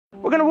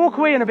We're going to walk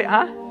away in a bit,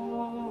 huh?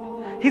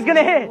 He's going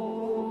to hear.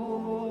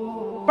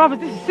 Brothers,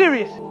 this is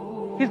serious.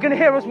 He's going to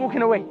hear us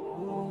walking away.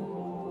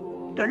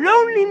 The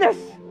loneliness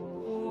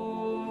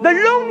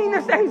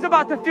that he's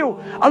about to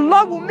feel,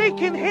 Allah will make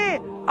him hear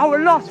our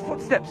last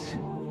footsteps.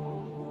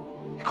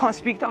 He can't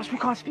speak to us, we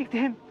can't speak to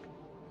him.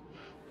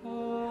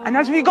 And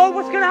as we go,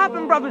 what's going to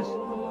happen, brothers?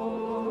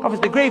 Brothers,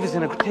 the grave is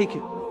going to take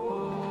him.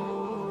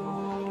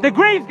 The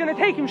grave's going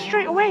to take him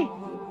straight away.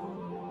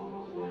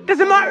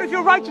 Doesn't matter if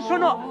you're righteous or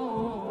not.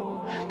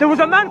 There was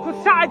a man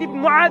called Sa'ad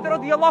ibn Mu'adh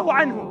radiyallahu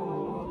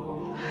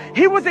anhu.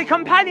 He was a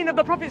companion of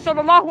the Prophet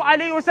sallallahu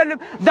alayhi wasallam,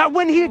 that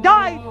when he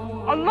died,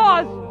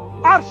 Allah's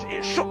arsh,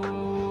 it shook.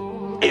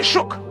 It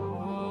shook.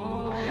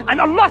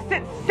 And Allah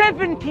sent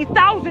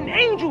 70,000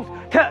 angels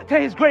to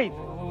his grave,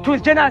 to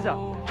his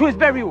janazah, to his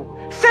burial.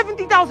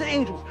 70,000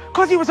 angels,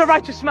 because he was a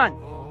righteous man.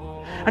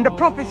 And the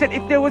Prophet said,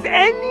 if there was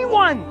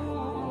anyone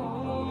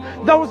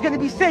that was going to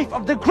be safe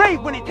of the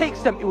grave when it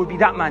takes them, it would be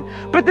that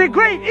man. But the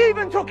grave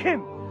even took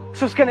him.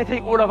 So it's going to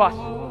take all of us.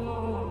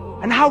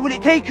 And how will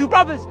it take you,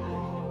 brothers?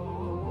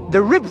 The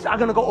ribs are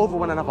going to go over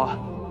one another.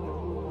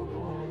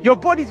 Your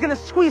body's going to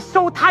squeeze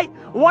so tight.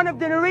 One of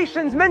the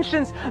narrations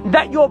mentions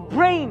that your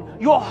brain,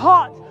 your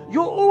heart,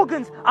 your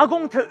organs are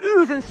going to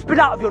ooze and spit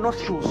out of your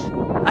nostrils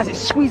as it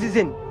squeezes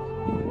in.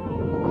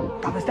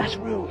 Brothers, that's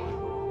real.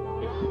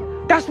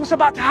 That's what's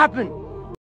about to happen.